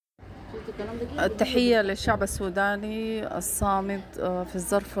التحية للشعب السوداني الصامد في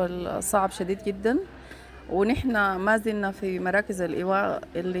الظرف الصعب شديد جدا. ونحن ما زلنا في مراكز الإيواء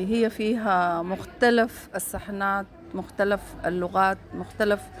اللي هي فيها مختلف السحنات، مختلف اللغات،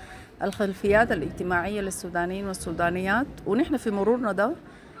 مختلف الخلفيات الاجتماعية للسودانيين والسودانيات. ونحن في مرورنا ده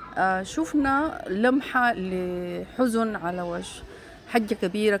شفنا لمحة لحزن على وجه حجة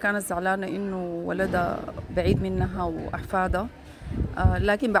كبيرة كانت زعلانة إنه ولدها بعيد منها وأحفادها.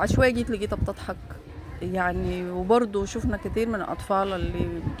 لكن بعد شوية جيت لقيتها بتضحك يعني. وبرضه شفنا كثير من الأطفال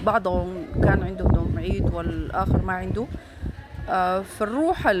اللي بعضهم كان عندهم دوم عيد والآخر ما عنده.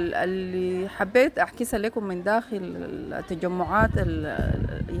 فالروح اللي حبيت أحكيها لكم من داخل التجمعات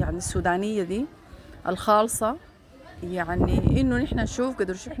يعني السودانية دي الخالصة، يعني إنه نحن نشوف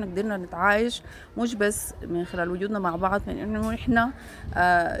قدر شو إحنا قدرنا نتعايش، مش بس من خلال وجودنا مع بعض، من إنه إحنا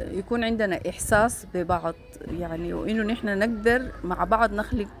يكون عندنا إحساس ببعض يعني، وإنه نحن نقدر مع بعض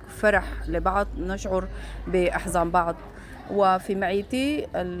نخلق فرح لبعض، نشعر بأحزان بعض. وفي معيتي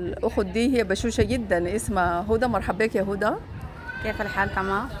الأخت دي هي بشوشة جدا، اسمها هدى. مرحبا بك يا هدى. كيف الحال؟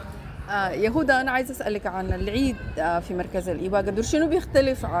 تمام. يا هدى، أنا عايزة أسألك عن العيد في مركز الإيواء، قدر شنو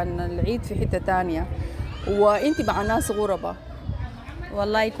بيختلف عن العيد في حتة تانية وانت مع ناس غربة؟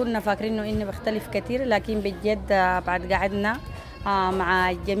 والله كنا فاكرين انه بيختلف كثير، لكن بجد بعد قعدنا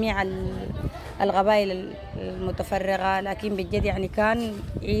مع جميع القبائل المتفرغة، لكن بجد يعني كان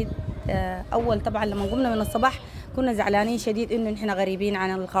عيد. اول طبعا لما قمنا من الصباح كنا زعلانين شديد انه نحن غريبين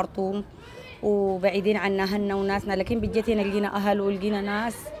عن الخرطوم وبعيدين عن اهلنا وناسنا، لكن بجد هنا لقينا اهل ولقينا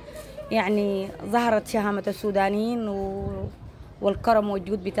ناس، يعني ظهرت شهامة السودانيين والكرم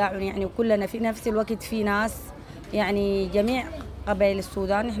والجود بتاعهم يعني. وكلنا في نفس الوقت في ناس يعني جميع قبائل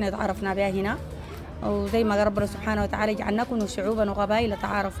السودان احنا تعرفنا بها هنا، وزي ما ربنا سبحانه وتعالى جعلناكم شعوبا وقبائل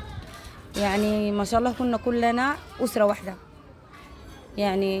تعارفوا يعني. ما شاء الله كنا كلنا أسرة واحدة،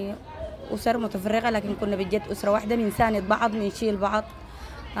 يعني أسر متفرقة لكن كنا بجد أسرة واحدة، بنساند بعض، بنشيل بعض،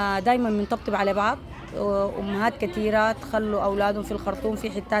 دايما بنطبطب على بعض. أمهات كثيرة تخلوا أولادهم في الخرطوم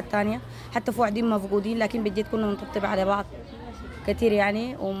في حتات تانية، حتى في واحدين مفقودين، لكن بجد كنا بنطبطب على بعض كثير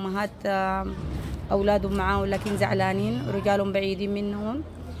يعني. أمهات أولادهم معاهم لكن زعلانين، رجالهم بعيدين منهم،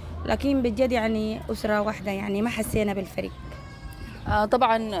 لكن بجد يعني أسرة واحدة يعني، ما حسينا بالفريق.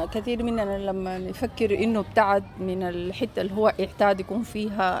 طبعا كثير مننا لما نفكر انه ابتعد من الحته اللي هو اعتاد يكون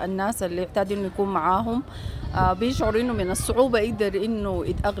فيها الناس اللي اعتاد انه يكون معاهم، بيشعر انه من الصعوبه يقدر انه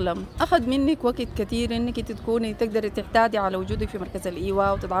يتاقلم. اخذ منك وقت كثير انك تكوني تقدري تعتادي على وجودك في مركز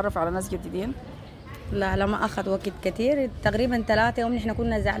الايواء وتتعرف على ناس جديدين؟ لا ما أخذ وقت كثير، تقريبا 3 يوم نحن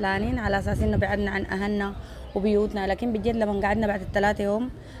كنا زعلانين على أساس إنه بعدنا عن أهلنا وبيوتنا، لكن بجد لما قعدنا بعد ال3 يوم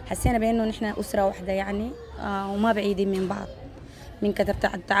حسينا بأنه نحن أسرة واحدة يعني، وما بعيدين من بعض من كثر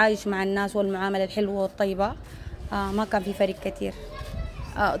التعايش مع الناس والمعاملة الحلوة والطيبة. ما كان في فرق كثير.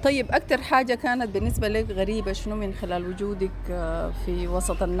 طيب أكتر حاجة كانت بالنسبة لك غريبة شنو من خلال وجودك في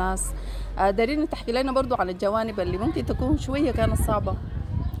وسط الناس؟ دارين تحكي لنا برضو على الجوانب اللي ممكن تكون شوية كانت صعبة.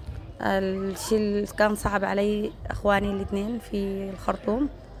 الشيء اللي كان صعب علي أخواني الاثنين في الخرطوم،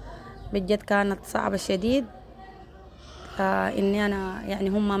 بجد كانت صعبة شديد. إني أنا يعني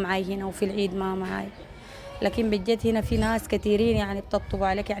هم معي هنا وفي العيد ما معي، لكن بجد هنا في ناس كثيرين يعني بتطبوا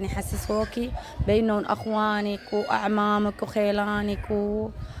عليك، يعني حسسوكي بأنهم أخوانك وأعمامك وخيلانك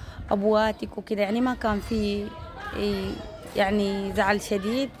وأبواتك وكده، يعني ما كان في يعني زعل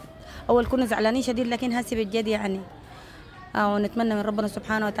شديد. أول كنا زعلانين شديد، لكن هسي بجد يعني ونتمنى من ربنا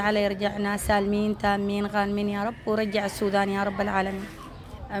سبحانه وتعالى يرجعنا سالمين تامين غانمين يا رب، ورجع السودان يا رب العالمين.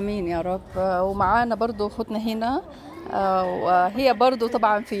 امين يا رب. ومعانا برضو اختنا هنا، وهي برضو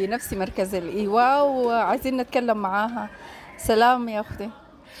طبعا في نفس مركز الايواء، وعايزين نتكلم معاها. سلام يا اختي.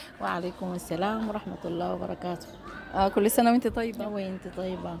 وعليكم السلام ورحمة الله وبركاته. كل سنة وانت طيبة. وانت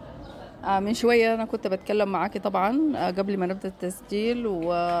طيبة. من شوية أنا كنت بتكلم معاكي طبعا قبل ما نبدأ التسجيل،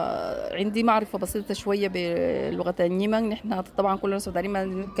 وعندي معرفة بسيطة شوية بلغة النيمن. نحن طبعا كلنا سودانيين ما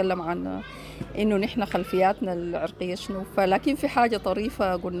نتكلم عن إنه نحن خلفياتنا العرقية شنو، فلكن في حاجة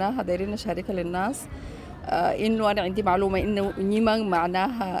طريفة قلناها دايرين نشاركها للناس. إنه أنا عندي معلومة إنه نيمن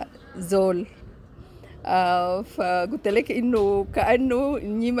معناها زول. فقلت لك إنه كأنه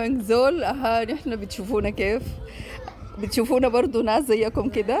نيمن زول. نحن بتشوفونا كيف؟ بتشوفونا برضو ناس زيكم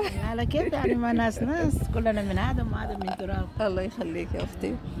كده؟ على كده يعني، ما ناس كلنا من آدم وآدم من تراب. الله يخليك يا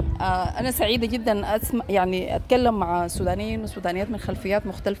أختي. أنا سعيدة جدا أسمع يعني أتكلم مع سودانيين وسودانيات من خلفيات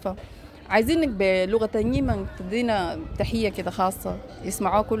مختلفة. عايزينك بلغة النيمن تدينا تحية كده خاصة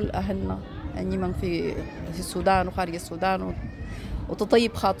يسمعوها كل أهلنا النيمن في السودان وخارج السودان،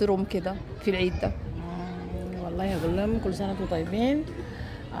 وتطيب خاطرهم كده في العيد ده. والله أقول لهم كل سنة وانتم طيبين.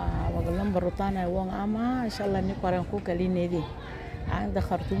 وأقول لهم بروتانا يوم أما إن شاء الله نقرأ كلنا دي عنده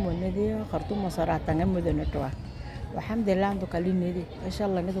خرطوم والندي خرطوم وصراحة تنمد نتوى والحمد لله عنده كلنا دي إن شاء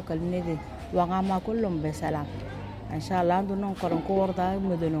الله ندو كلنا دي وعما كلهم بسلام إن شاء الله عنده نون كورنكو وردا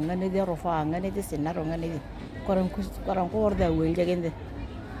مدنو ندي رفاع ندي سنارو ندي كورنكو وردا ويلجا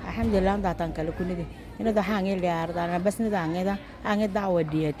الحمد لله عنده تنكلو كندي هنا ده حاجة اللي أردا أنا بس ندى عنده دعوة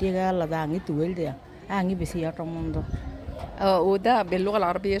دي تيجا الله ده عنده تويل ده عنده بسيارة منده وده باللغة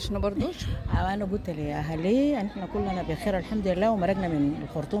العربية شنو برضو؟ أنا قلت لأهلي أن إحنا كلنا بخير الحمد لله ومرقنا من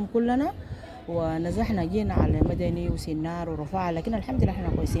الخرطوم كلنا ونزحنا جينا على مدني وسنار ورفاعة لكن الحمد لله إحنا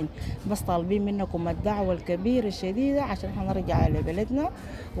كويسين بس طالبين منكم الدعوة الكبيرة الشديدة عشان إحنا نرجع لبلدنا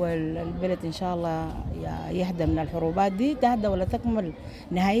والبلد إن شاء الله يهدى من الحروبات دي تهدى ولا تكمل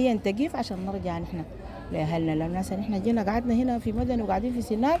نهائيا تقيف عشان نرجع نحن لأهلنا للناس إحنا جينا قعدنا هنا في مدني وقاعدين في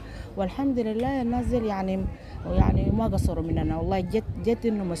سنار والحمد لله الناس دي يعني ما قصروا مننا والله جت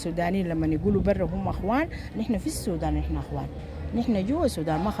إنهم السودانيين لما يقولوا برا هم أخوان نحن في السودان إحنا أخوان نحن جوا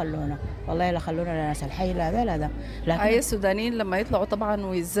السودان ما خلونا والله لا خلونا لناس الحي لا ده لكن السودانيين لما يطلعوا طبعا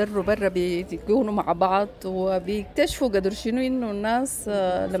ويزروا برا بيكونوا مع بعض وبيكتشفوا قدر شنو إنه الناس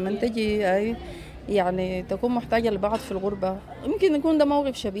لما تجي يعني تكون محتاجة لبعض في الغربة يمكن يكون ده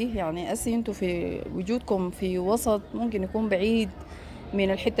موقف شبيه يعني انتوا في وجودكم في وسط ممكن يكون بعيد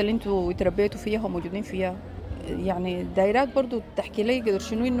من الحتة اللي انتوا تربيتوا فيها وموجودين فيها يعني دايرات برضو تحكي لي قدر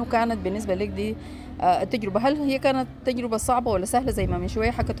شنو انه كانت بالنسبة لك دي التجربة هل هي كانت تجربة صعبة ولا سهلة زي ما من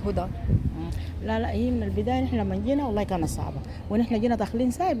شوية حكت هدى؟ لا هي من البداية نحن لما جينا والله كانت صعبة ونحن جينا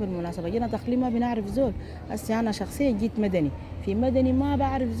داخلين سايب بالمناسبة جينا داخلين ما بنعرف زول بس أنا شخصيا جيت مدني في مدني ما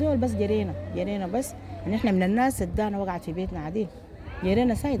بعرف زول بس جرينا بس نحن من الناس ادانا وقعت في بيتنا عادي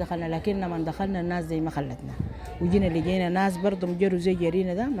جرينا ساي دخلنا لكن لما دخلنا الناس زي ما خلتنا وجينا اللي جينا ناس برضو مجروا زي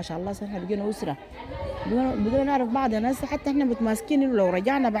جرينا ده ما شاء الله احنا بقينا أسرة بدون نعرف بعض الناس حتى احنا متماسكين انه لو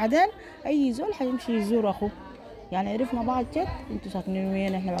رجعنا بعدين اي زول حيمشي يزور اخوه يعني عرفنا بعض جد انتوا ساكنين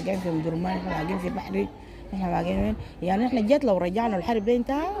وين احنا واقعين في مدرمان احنا واقعين في بحري احنا واقعين وين يعني احنا جد لو رجعنا الحرب ده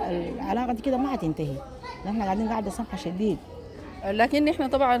انتهى العلاقه دي كده ما حتنتهي احنا قاعدين قاعده سمحه شديد لكن احنا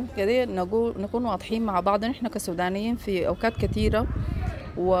طبعا كده نكون واضحين مع بعض احنا كسودانيين في اوقات كثيره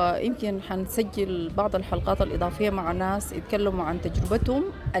ويمكن حنسجل بعض الحلقات الإضافية مع ناس يتكلموا عن تجربتهم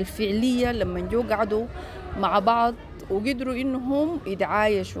الفعلية لما جو قعدوا مع بعض وقدروا إنهم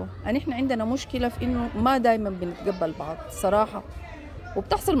يتعايشوا احنا عندنا مشكلة في إنه ما دايما بنتقبل بعض صراحة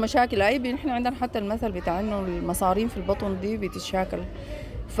وبتحصل مشاكل احنا عندنا حتى المثل بتاع إنه المصارين في البطن دي بتتشاكل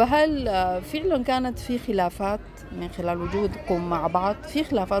فهل فعلا كانت في خلافات من خلال وجودكم مع بعض في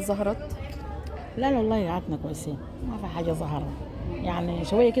خلافات ظهرت؟ لا والله قعدنا كويسين ما في حاجة ظهرت يعني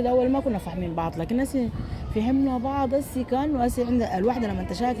شوية كده أول ما كنا فاهمين بعض لكن هسه فهمنا بعض هسه كان وهسه عند الواحدة لما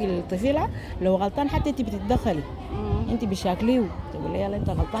تشاكل طفلها لو غلطان حتى أنت بتتدخلي أنت بتشاكليه تقول لي يلا أنت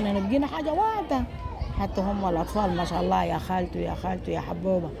غلطان أنا بقينا حاجة واحدة حتى هم الأطفال ما شاء الله يا خالته يا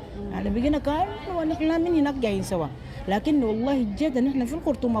حبوبة يعني بقينا كان ونحن من هناك جايين سوا لكن والله جد نحن في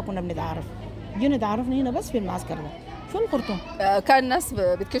الخرطوم ما كنا بنتعارف جينا تعرفنا هنا بس في المعسكر ده في الخرطوم كان الناس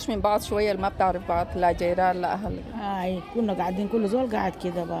بتكش من بعض شويه ما بتعرف بعض لا جيران لا اهل كنا قاعدين كل زول قاعد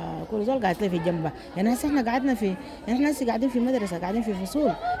كده كل زول قاعد في جنبه يعني هسه احنا قعدنا في احنا هسه قاعدين في مدرسه قاعدين في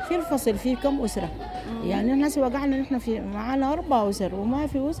فصول في الفصل في كم اسره يعني احنا هسه وقعنا نحن في معانا 4 اسر وما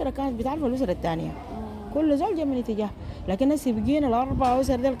في اسره كانت بتعرف الاسره الثانيه كل زول جا من اتجاه لكن هسه بقينا ال4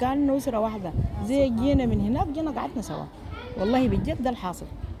 اسر دول كانوا اسره واحده زي جينا من هناك جينا قعدنا سوا والله بجد ده الحاصل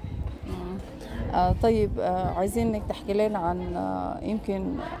طيب عايزين انك تحكي لنا عن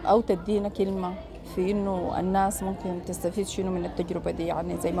يمكن او تدينا كلمه في انه الناس ممكن تستفيد شنو من التجربه دي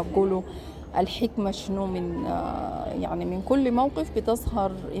يعني زي ما بقولوا الحكمه شنو من يعني من كل موقف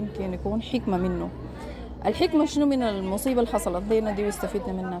بتظهر يمكن يكون حكمه منه الحكمه شنو من المصيبه اللي حصلت لنا دي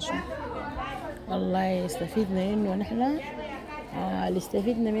واستفدنا منها شنو والله استفدنا انه نحن اللي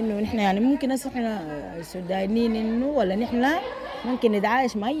استفدنا منه نحن يعني ممكن احنا السودانيين انه ولا نحن ممكن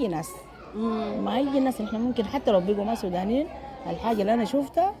نتعايش مع اي ناس ما يجي الناس احنا ممكن حتى لو بيجوا ما سودانيين الحاجه اللي انا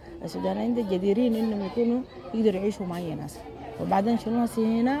شفتها السودانيين دي جديرين انهم يكونوا يقدروا يعيشوا مع اي ناس وبعدين شنو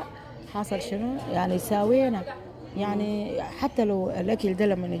هنا حصل شنو يعني ساوينا يعني حتى لو الاكل ده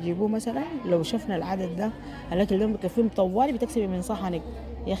لما نجيبوه مثلا لو شفنا العدد ده الاكل ده بكفيهم طوالي بتكسبي من صحنك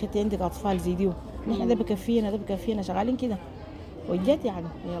يا اخي انت عندك اطفال زيديو نحن ده بكفينا شغالين كده وجد يعني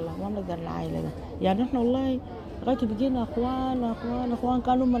يلا ما بنقدر العائله ده يعني احنا والله لغايه بقينا اخوان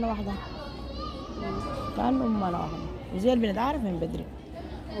كانوا امنا واحده وزي اللي بنتعرف من بدري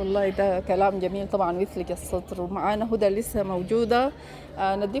والله ده كلام جميل طبعا ويثلج السطر ومعانا هدى لسه موجوده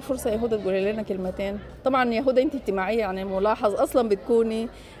نديك فرصه يا هدى تقولي لنا كلمتين طبعا يا هدى انت اجتماعيه يعني ملاحظ اصلا بتكوني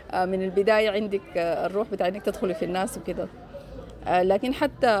من البدايه عندك الروح بتاع انك تدخلي في الناس وكده لكن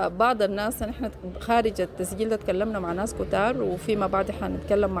حتى بعض الناس نحن خارج التسجيل ده تكلمنا مع ناس كتار، وفيما بعد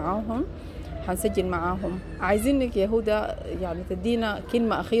حنتكلم معاهم، حنسجل معاهم. عايزينك يا هدى يعني تدينا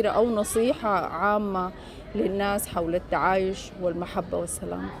كلمة أخيرة أو نصيحة عامة للناس حول التعايش والمحبة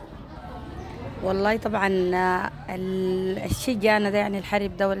والسلام. والله طبعا الشيء جانا ده يعني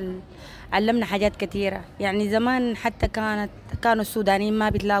الحرب ده علمنا حاجات كثيرة. يعني زمان حتى كانوا السودانيين ما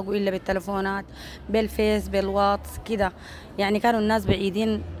بيتلاقوا إلا بالتلفونات، بالفيس، بالواتس كده. يعني كانوا الناس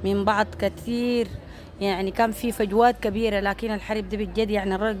بعيدين من بعض كثير، يعني كان في فجوات كبيرة. لكن الحرب دي بجد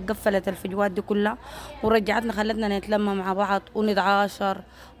يعني قفلت الفجوات دي كلها ورجعتنا، خلتنا نتلم مع بعض ونتعاشر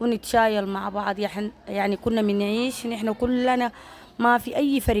ونتشايل مع بعض. يعني كنا بنعيش نحن كلنا ما في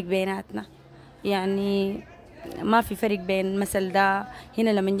أي فرق بيناتنا، يعني ما في فرق بين مثل ده. هنا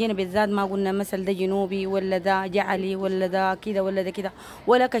لما جينا بالذات ما قلنا مثل ده جنوبي ولا ده جعلي ولا ده كده ولا ده كده،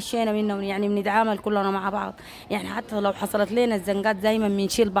 ولا كشينا منهم. يعني بنتعامل كلنا مع بعض. يعني حتى لو حصلت لنا الزنقات دايما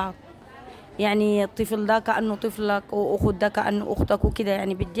بنشيل بعض. يعني الطفل ده كأنه طفلك وأخت ده كأنه أختك وكده.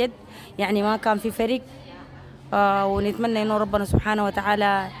 يعني بجد يعني ما كان في فرق. ونتمنى إنه ربنا سبحانه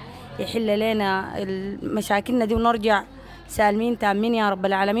وتعالى يحل لنا مشاكلنا دي ونرجع سالمين تامين يا رب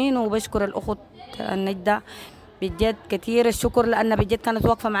العالمين. وبشكر الأخت النجدة بجد كثير الشكر، لأن بجد كانت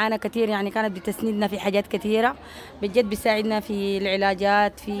واقفة معانا كثير. يعني كانت بتسندنا في حاجات كثيرة، بجد بيساعدنا في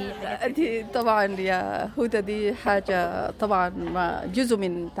العلاجات في حاجات. دي طبعا يا هدى دي حاجة طبعا ما جزء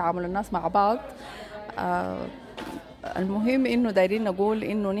من تعامل الناس مع بعض. المهم إنه دايرين نقول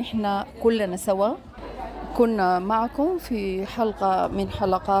إنه نحن كلنا سوا. كنا معكم في حلقة من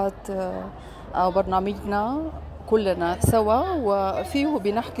حلقات برنامجنا كلنا سوا، وفيه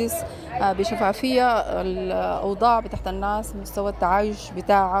بنحكس بشفافية الأوضاع بتاعت الناس، مستوى التعايش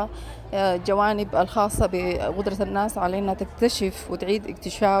بتاعها، جوانب الخاصة بقدرة الناس على أنها تكتشف وتعيد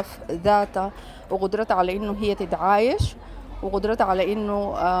اكتشاف ذاتها، وقدرتها على أنه هي تتعايش، وقدرتها على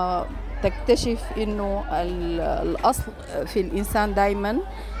أنه تكتشف أنه الأصل في الإنسان دايما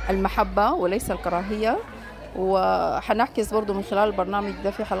المحبة وليس الكراهية. وحنحكي برضو من خلال البرنامج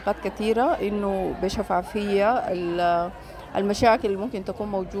ده في حلقات كثيرة إنه بشفافية المشاكل اللي ممكن تكون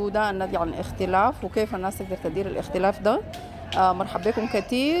موجودة، الناتجة عن الاختلاف، وكيف الناس تقدر تدير الاختلاف ده. مرحبا بكم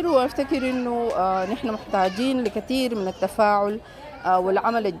كثير، وافتكر إنه نحن محتاجين لكثير من التفاعل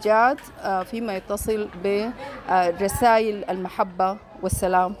والعمل الجاد فيما يتصل برسائل المحبة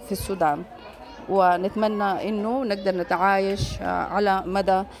والسلام في السودان. ونتمنى إنه نقدر نتعايش على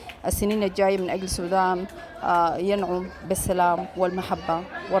مدى السنين الجاية من أجل السودان ينعم بالسلام والمحبة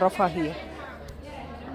والرفاهية.